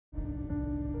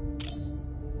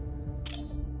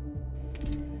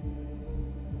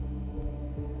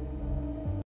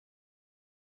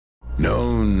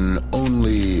Known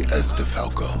only as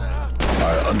DeFalco.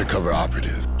 Our undercover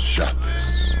operative shot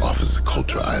this off of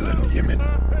Socotra Island, Yemen.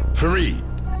 Fareed.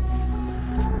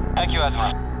 Thank you,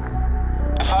 Admiral.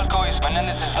 DeFalco is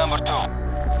Menendez's number 2.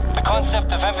 The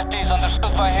concept of empathy is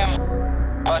understood by him,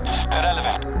 but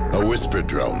irrelevant. A whisper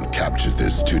drone captured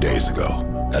this 2 days ago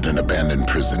at an abandoned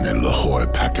prison in Lahore,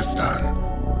 Pakistan.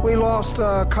 We lost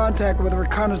contact with a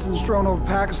reconnaissance drone over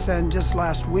Pakistan just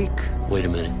last week. Wait a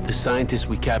minute. The scientists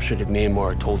we captured at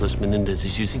Myanmar told us Menendez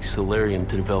is using Celerium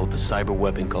to develop a cyber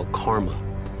weapon called Karma.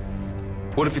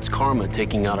 What if it's Karma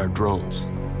taking out our drones?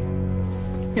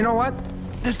 You know what?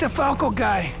 This DeFalco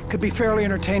guy could be fairly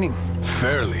entertaining.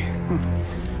 Fairly?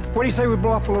 What do you say we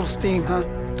blow off a little steam, huh?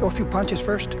 Throw a few punches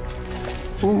first?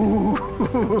 Ooh.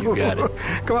 You got it.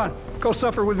 Come on, go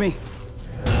suffer with me.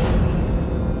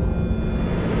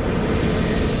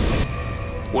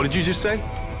 What did you just say?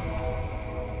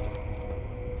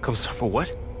 Come suffer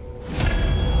what?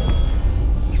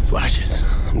 These flashes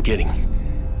I'm getting.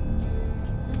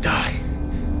 Die.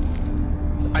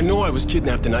 I know I was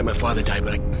kidnapped the night my father died,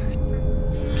 but I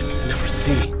never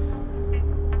see.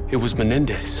 It was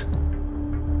Menendez.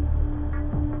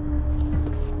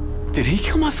 Did he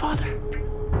kill my father?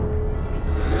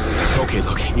 Okay,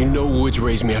 look, you know Woods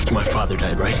raised me after my father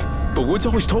died, right? But Woods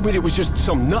always told me it was just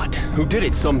some nut who did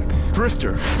it, some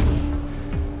drifter.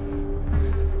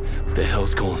 What the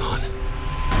hell's going on?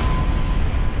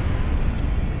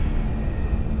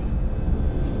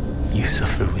 You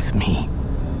suffer with me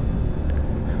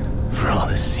for all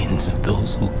the sins of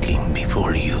those who came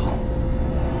before you.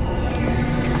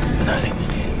 Dale,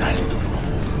 dale duro.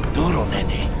 Duro,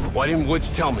 nene. Why didn't Woods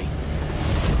tell me?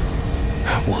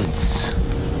 Woods,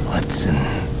 Hudson.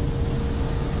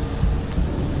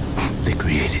 They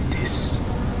created this.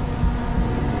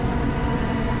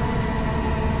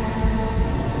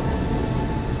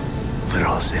 For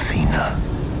Josefina.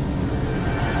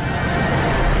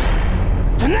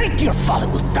 Tonight your father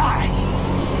will die.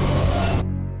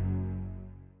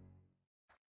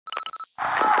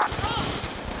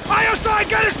 ISI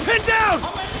got us pinned down!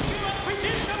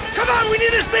 Come on, we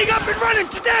need this thing up and running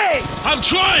today! I'm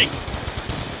trying!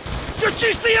 Your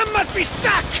GCM must be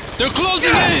stuck! They're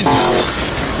closing in!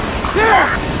 There!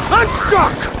 I'm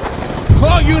stuck!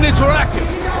 Claw units are active!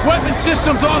 Weapon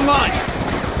systems online!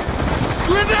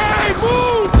 Grenade,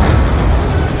 move!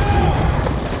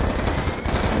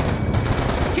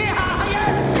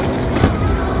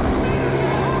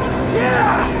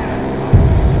 Yeah!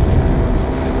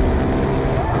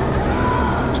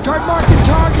 Start marking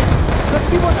target! Let's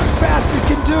see what the bastard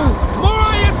can do!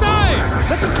 More ISI!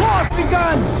 Let the claws be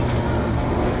guns!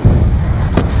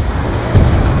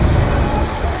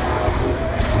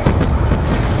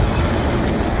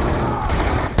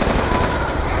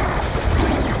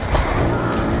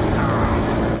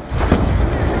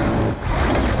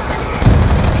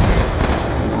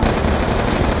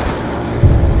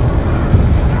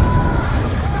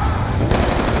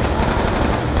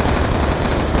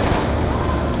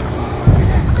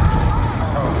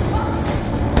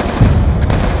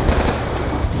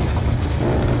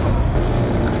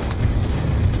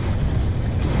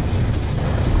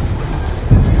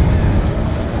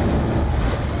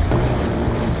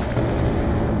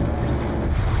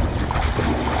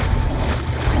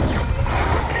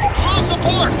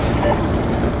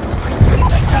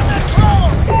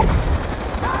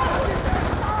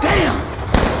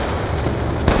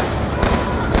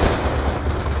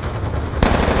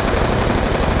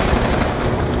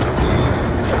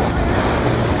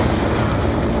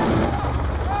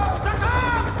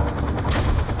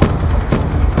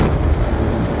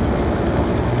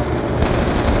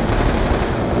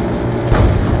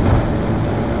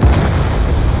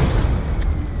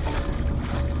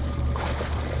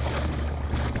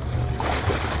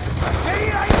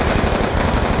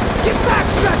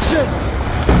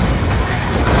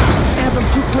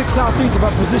 Southeast of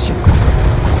our position.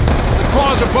 The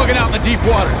claws are bugging out in the deep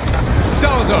water.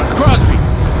 Salazar, Crosby,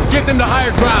 get them to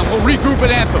higher ground. We'll regroup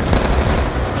at Anthem.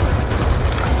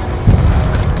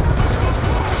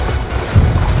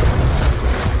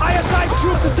 ISI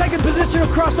troops have taken position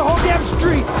across the whole damn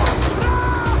street.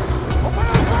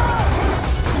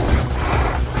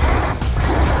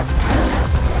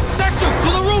 Section, to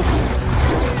the roof!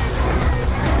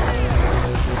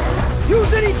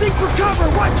 Use anything for cover!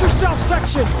 Watch yourself,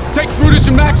 section! Take Brutus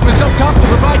and Maximus up top to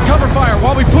provide cover fire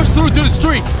while we push through to the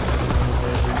street!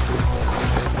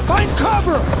 Find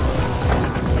cover!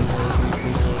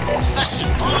 Section,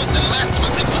 Brutus and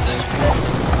Maximus in position.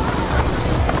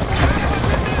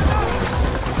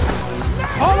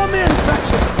 Haul them in,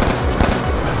 section!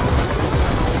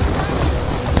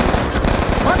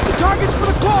 Mark the target!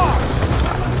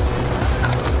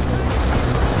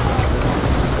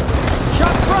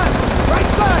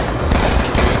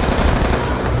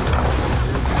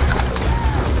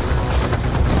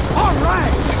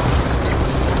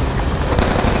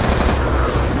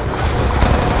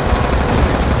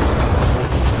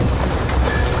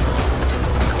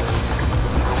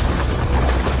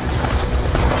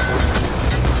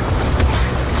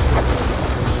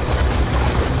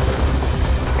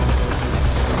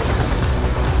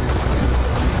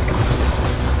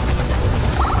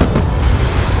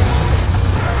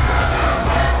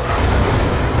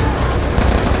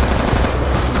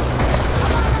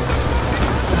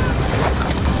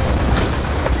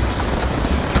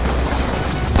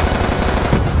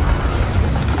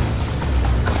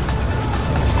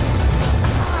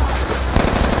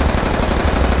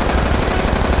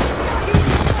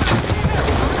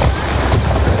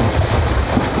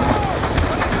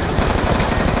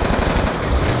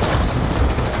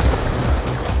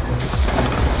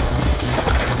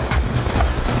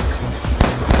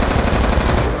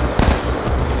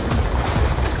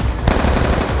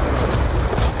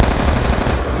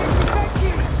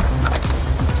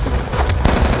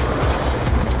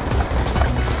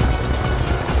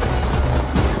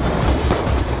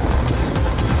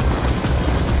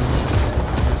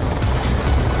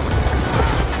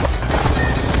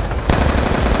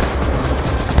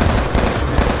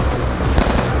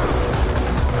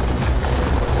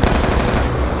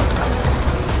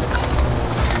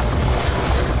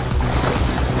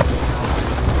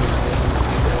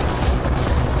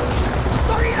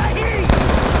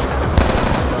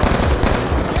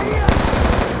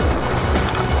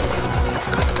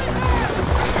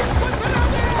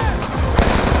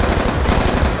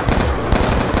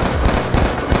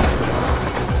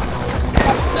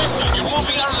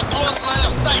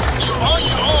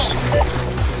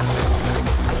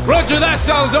 Roger that,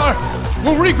 Salazar.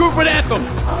 We'll regroup at Anthem.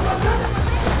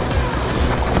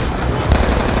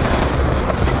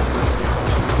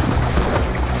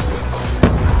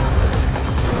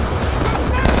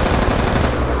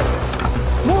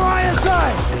 More ISI!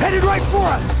 Headed right for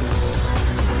us!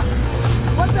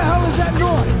 What the hell is that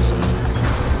noise?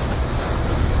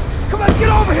 Come on, get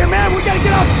over here, man! We gotta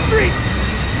get off the street!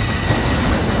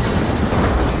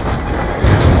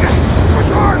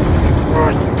 Push hard!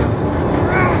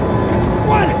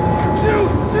 1, 2,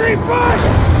 3, push!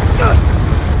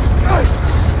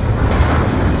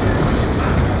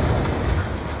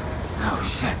 Oh,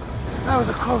 shit. That was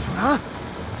a close one, huh?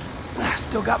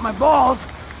 Still got my balls.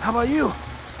 How about you?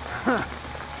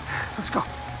 Let's go.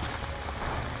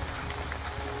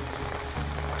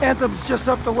 Anthem's just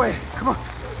up the way. Come on.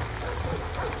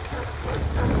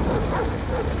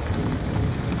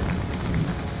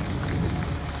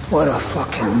 What a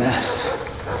fucking mess.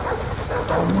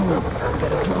 Don't move. We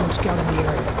got a drone scouting the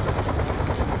area.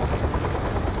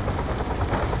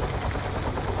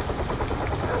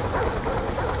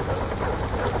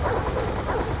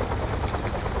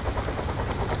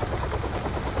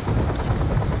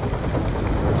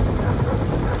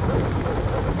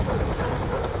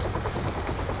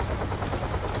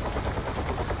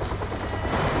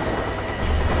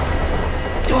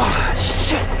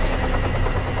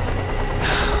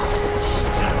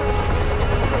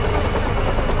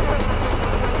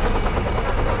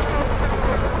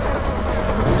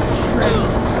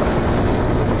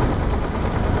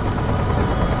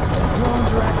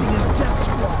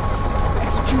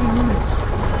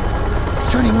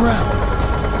 Turning around.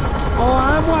 Oh,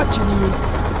 I'm watching you.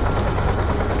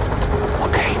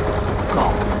 Okay, go.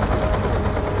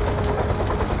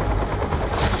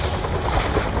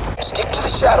 Stick to the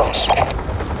shadows.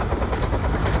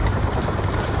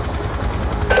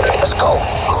 Let's go.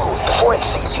 Move before it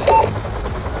sees you.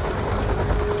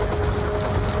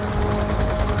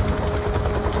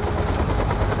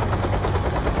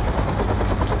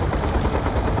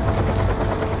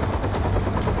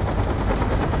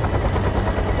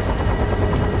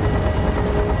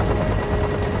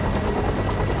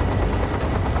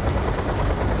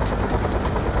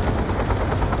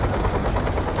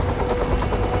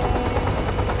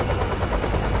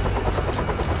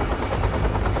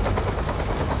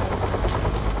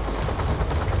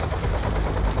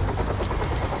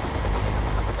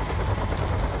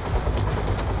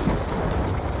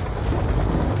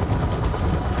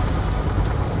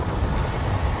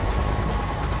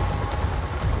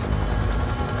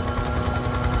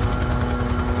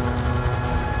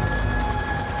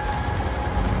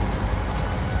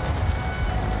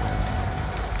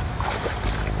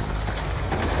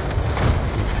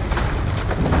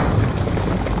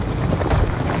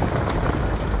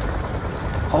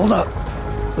 Hold up.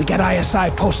 We got ISI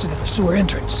posted at the sewer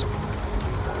entrance.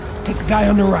 Take the guy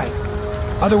on the right.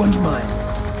 Other one's mine.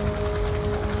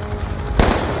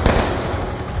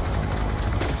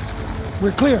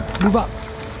 We're clear. Move up.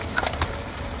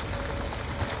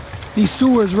 These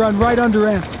sewers run right under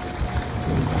Anthem.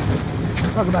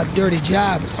 Talk about dirty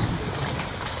jobs.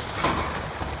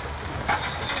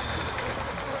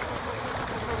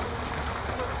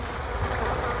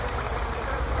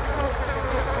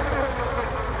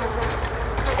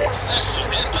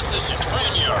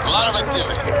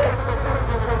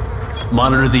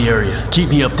 Monitor the area. Keep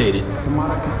me updated.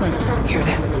 Hear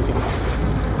that?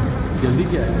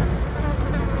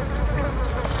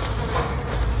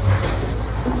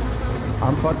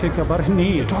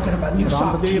 You're talking about new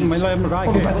SOC teams over by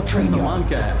the train yard.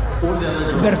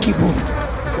 We better keep moving.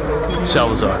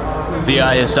 Salazar, the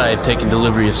ISI have taken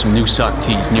delivery of some new SOC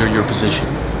tees near your position.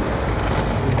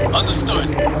 Understood.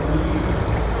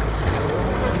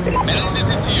 Menendez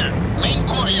is here. Main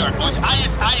courtyard with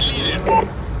ISI leader.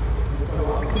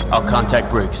 I'll contact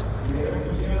Briggs.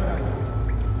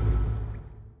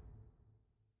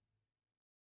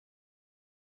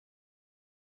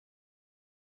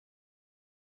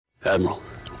 Admiral,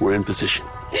 we're in position.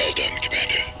 Well done,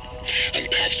 Commander. I'm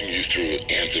patching you through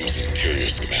Anthem's interior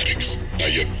schematics. Now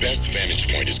your best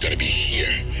vantage point is going to be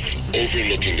here,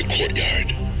 overlooking the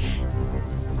courtyard.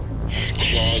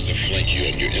 Claws will flank you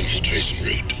on your infiltration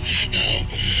route. Now,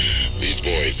 these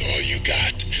boys are all you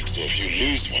got, so if you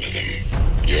lose one of them,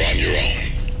 you're on your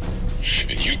own.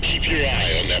 And you keep your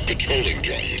eye on that patrolling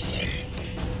drone, son.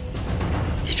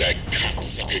 If that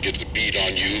cocksucker gets a bead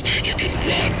on you, you can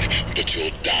run, but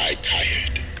you'll die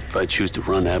tired. If I choose to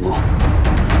run, Admiral,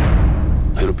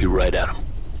 it'll be right at him.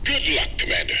 Good luck,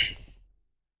 Commander.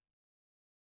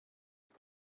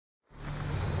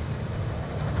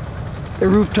 The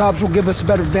rooftops will give us a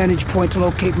better vantage point to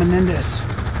locate Menendez.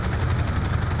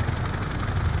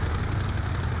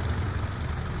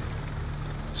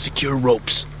 Secure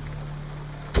ropes.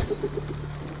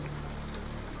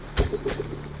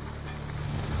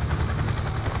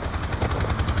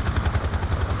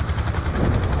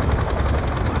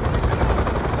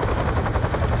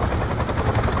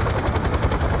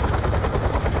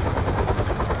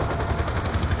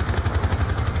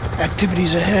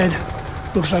 Activities ahead.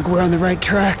 Looks like we're on the right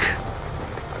track.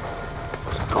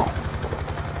 Go.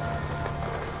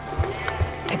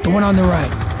 Take the one on the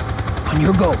right. On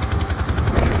your go.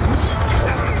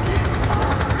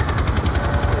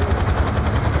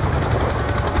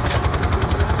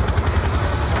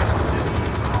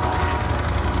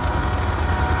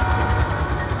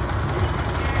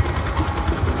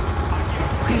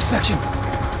 Okay, section.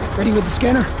 Ready with the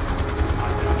scanner?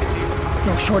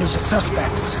 No shortage of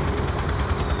suspects.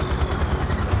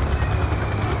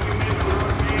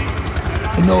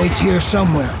 You know it's here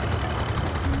somewhere.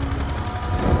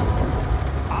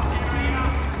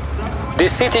 The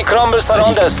city crumbles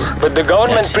around us, but the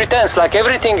government pretends like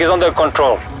everything is under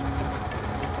control.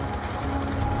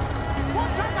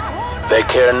 They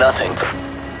care nothing for...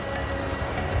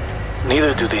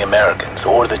 Neither do the Americans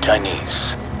or the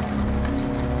Chinese.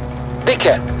 They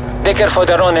care. They care for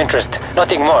their own interest,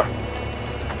 nothing more.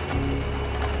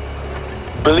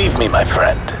 Believe me, my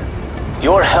friend.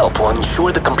 Your help will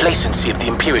ensure the complacency of the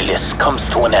Imperialists comes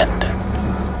to an end.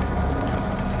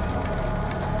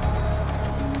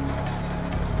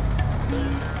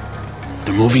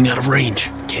 They're moving out of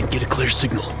range. Can't get a clear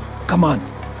signal. Come on.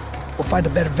 We'll find a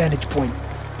better vantage point.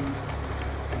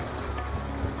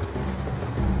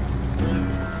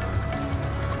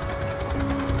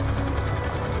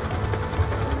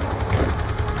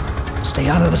 Stay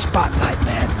out of the spotlight,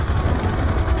 man.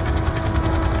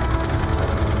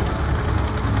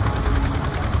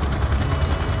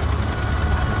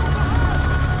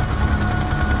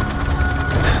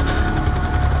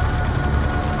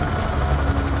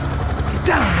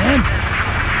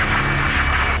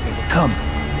 Come,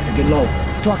 better get low.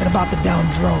 We're talking about the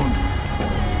downed drone.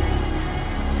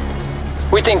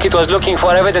 We think it was looking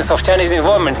for evidence of Chinese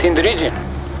involvement in the region.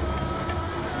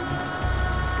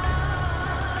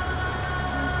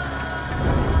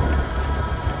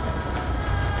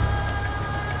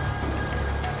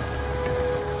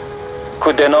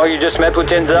 Could they know you just met with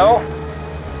Chen Zhao?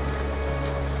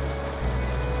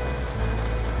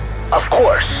 Of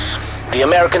course. The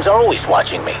Americans are always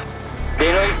watching me.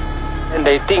 They know you, and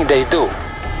they think they do.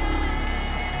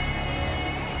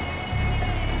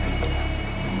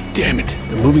 Damn it,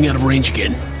 they're moving out of range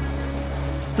again.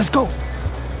 Let's go.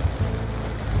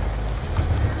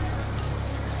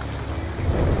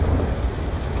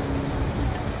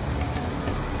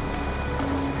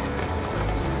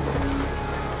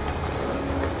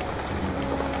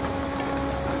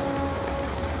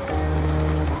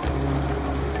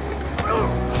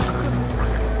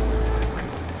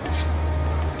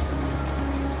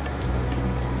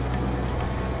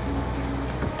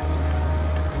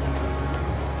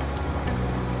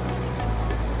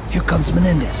 Here comes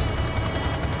Menendez.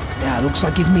 Yeah, looks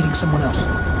like he's meeting someone else.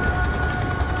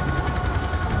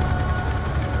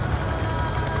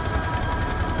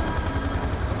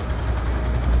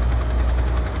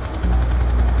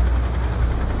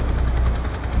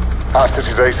 After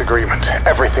today's agreement,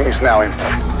 everything is now in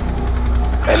place.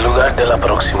 El lugar de la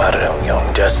próxima reunión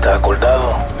ya está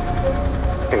acordado.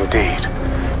 Indeed.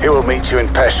 He will meet you in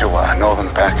Peshawar, northern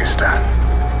Pakistan.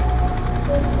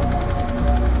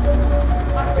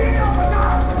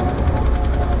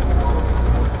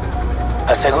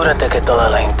 Asegúrate que toda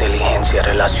la inteligencia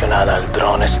relacionada al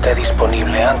dron esté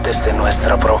disponible antes de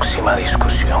nuestra próxima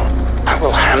discusión. I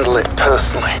will handle it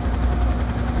personally.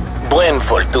 Buen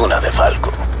fortuna, De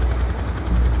Falco.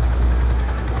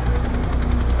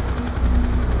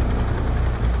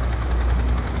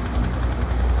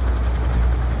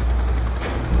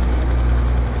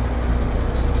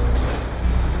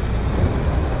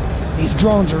 These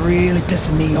drones are really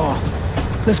pissing me off.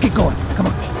 Let's get going. Come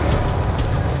on.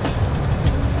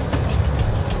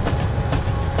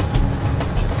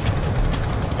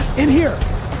 In here.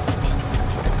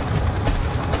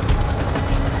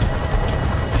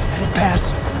 Let it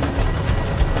pass.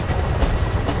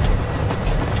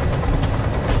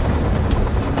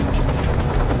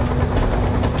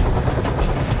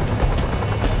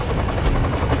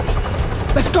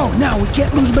 Let's go now. We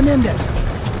can't lose Menendez.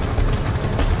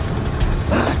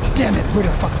 Ah, damn it. Where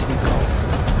the fuck did he go?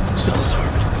 Salazar,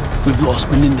 we've lost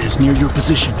Menendez near your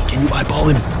position. Can you eyeball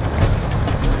him?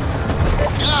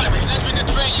 Got him. He's entering the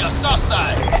train, your south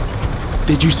side.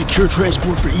 Did you secure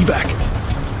transport for evac?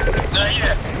 Not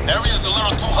yet. Area's a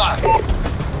little too hot.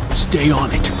 Stay on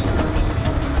it.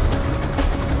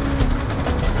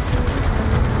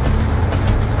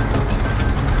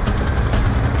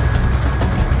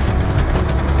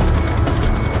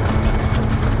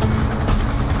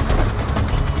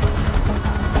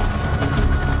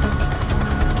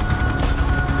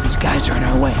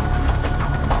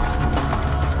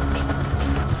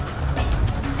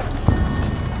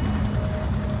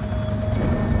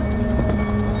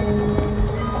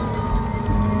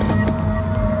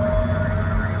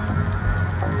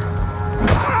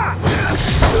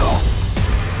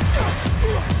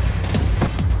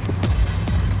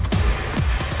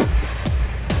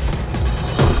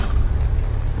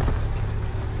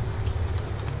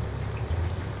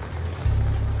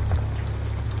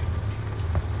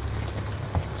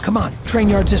 Train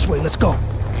yard's this way, let's go.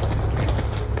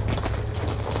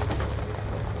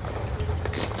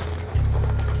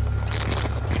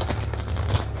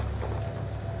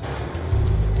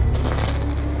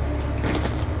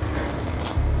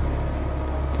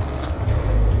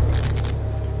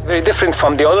 Very different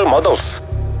from the other models.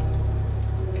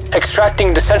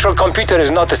 Extracting the central computer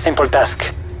is not a simple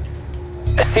task.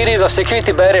 A series of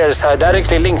security barriers are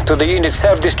directly linked to the unit's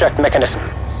self-destruct mechanism.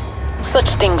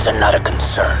 Such things are not a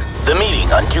concern. The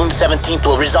meeting on June 17th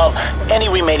will resolve any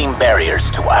remaining barriers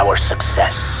to our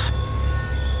success.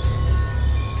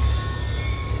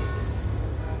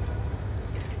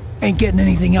 Ain't getting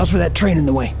anything else with that train in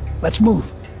the way. Let's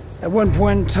move. At one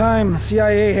point in time,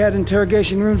 CIA had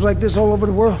interrogation rooms like this all over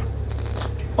the world.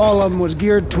 All of them was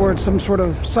geared towards some sort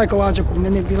of psychological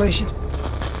manipulation.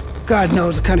 God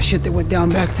knows the kind of shit that went down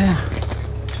back then.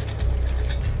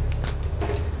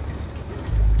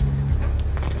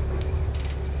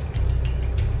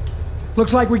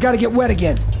 Looks like we gotta get wet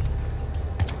again.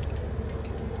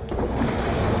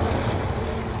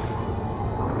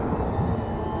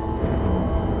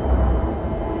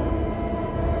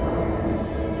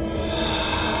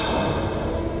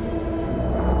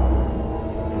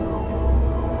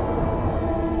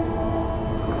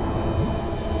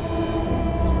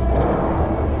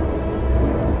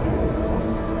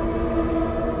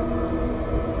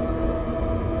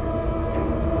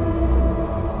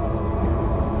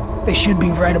 They should be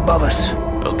right above us.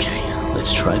 Okay,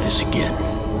 let's try this again.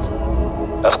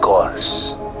 Of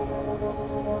course.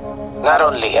 Not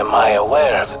only am I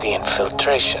aware of the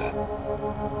infiltration,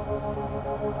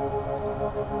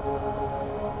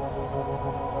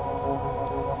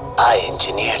 I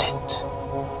engineered it.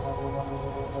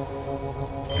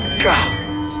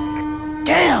 God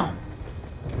damn!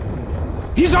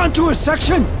 He's onto a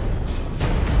section!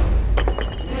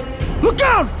 Look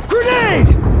out!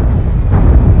 Grenade!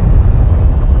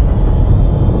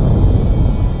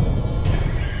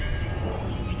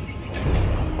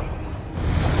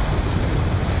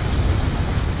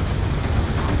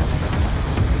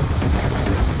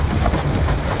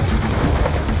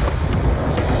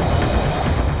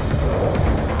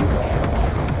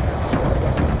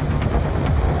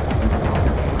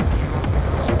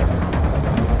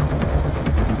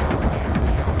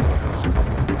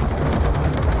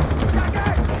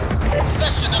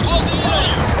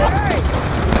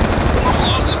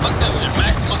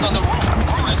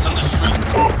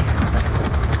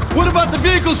 What about the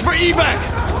vehicles for evac?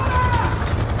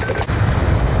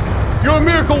 You're a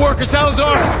miracle worker,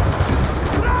 Salazar! Shit!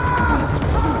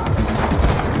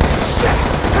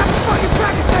 Half the fucking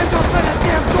Pakistan's outside that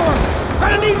damn door!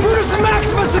 I need Brutus and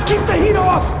Maximus to keep the heat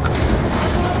off!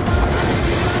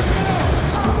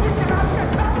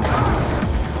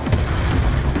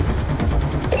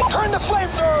 Turn the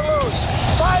flamethrower loose!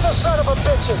 Fire the son of a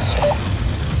bitches!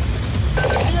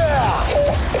 Yeah!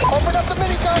 Open up the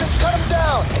minigun and cut him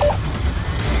down!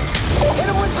 Hit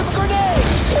him with some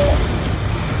grenades!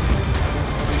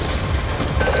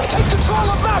 Take control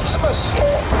of Maximus!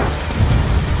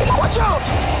 Watch out!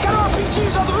 Got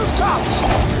RPGs on the rooftops!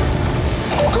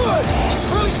 Good! He's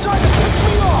really starting to piss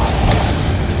me off!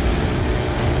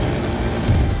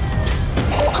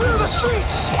 Clear the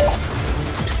streets!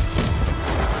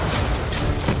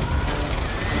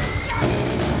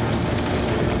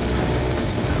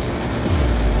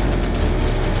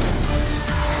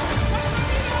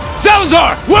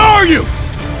 Salazar! Where are you?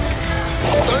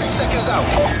 30 seconds out.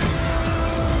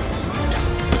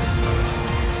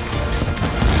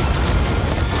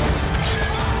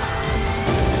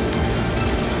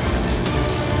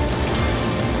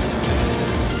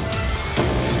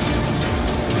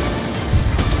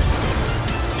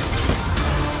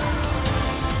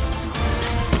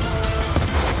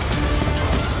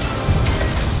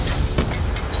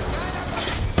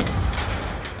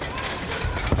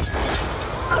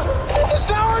 It's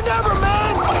now or never,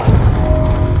 man!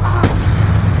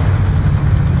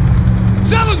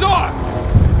 Salazar!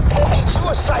 Need you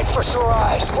a sight for sore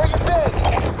eyes. Where you been?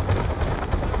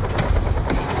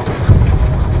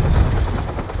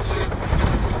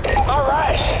 All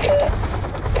right.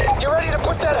 You ready to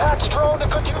put that hatch drone to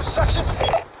good use section?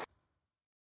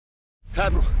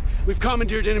 Admiral, we've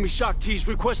commandeered enemy shock T's.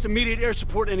 Request immediate air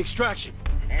support and extraction.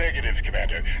 Negative,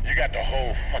 Commander. You got the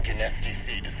whole fucking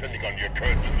SDC descending on your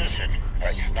current position.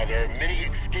 Right. Now, there are many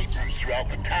escape routes throughout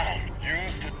the town.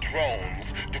 Use the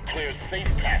drones to clear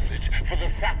safe passage for the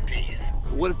SOCTs.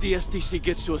 What if the SDC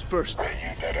gets to us first? Then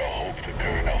you better hope that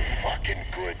they're in a fucking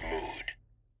good mood.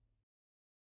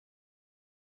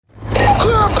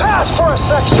 Clear a pass for a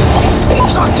section!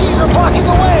 SOCTs are blocking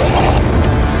the way!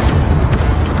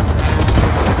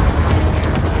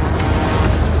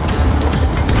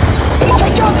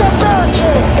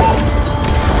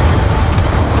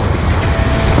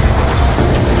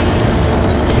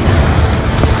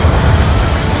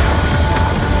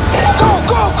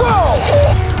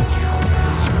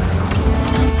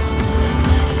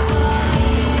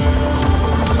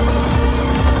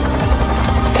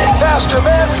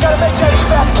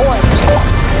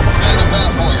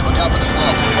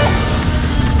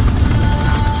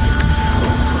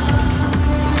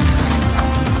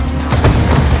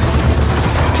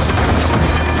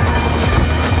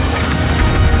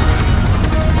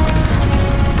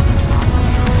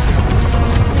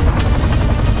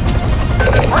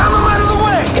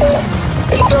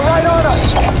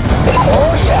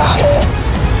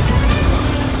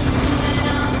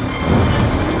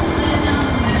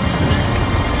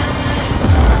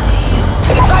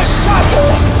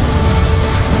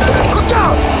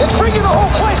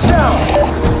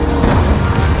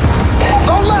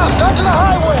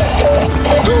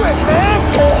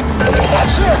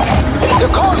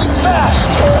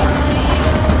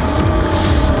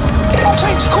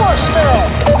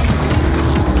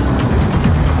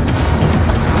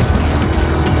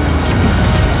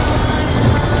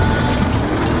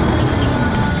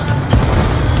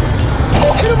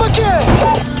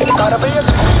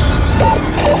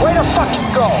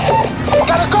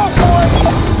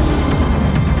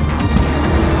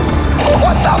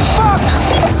 What the fuck?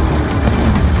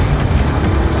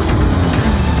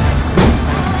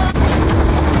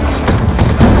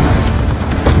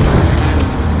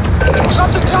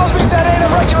 Something tells me that ain't a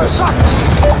regular SOC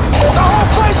team. The whole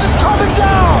place is coming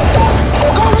down!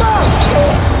 Go left!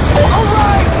 Go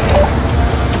right!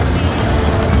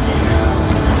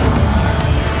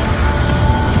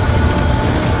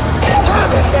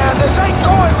 Damn it, man, this ain't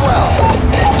going well!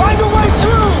 Find a way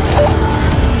through!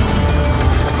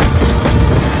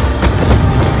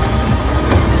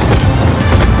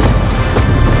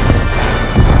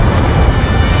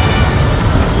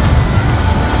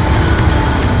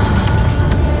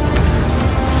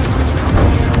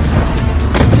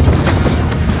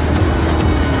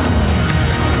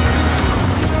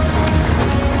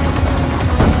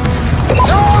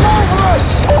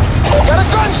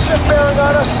 Bearing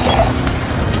on us.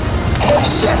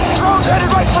 Shit, drone's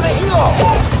headed right for the helo.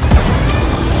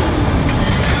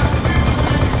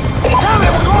 Damn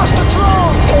it, we lost the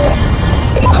drone.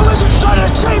 Collision started a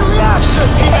chain reaction.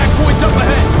 Evac points up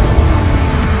ahead.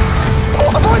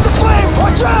 Avoid the flames,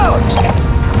 watch out.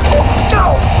 No,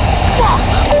 fuck.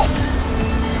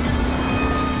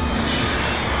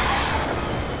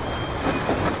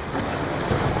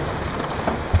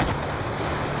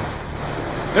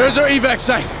 There's our evac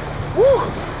site. Woo!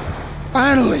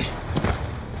 Finally!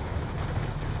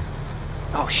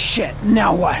 Oh shit,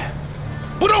 now what?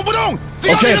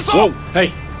 Okay, whoa,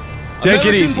 hey, take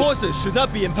it easy. Forces should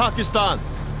not be in Pakistan.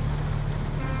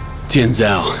 Tian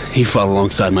Zhao, he fought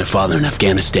alongside my father in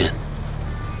Afghanistan.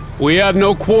 We have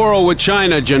no quarrel with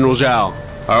China, General Zhao.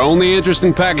 Our only interest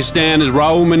in Pakistan is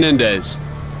Raul Menendez.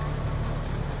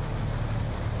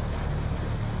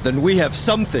 Then we have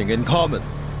something in common.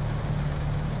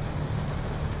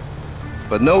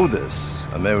 But know this,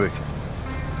 American.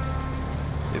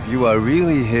 If you are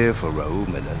really here for Raul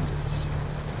Menendez,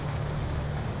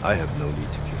 I have no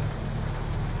need to kill you.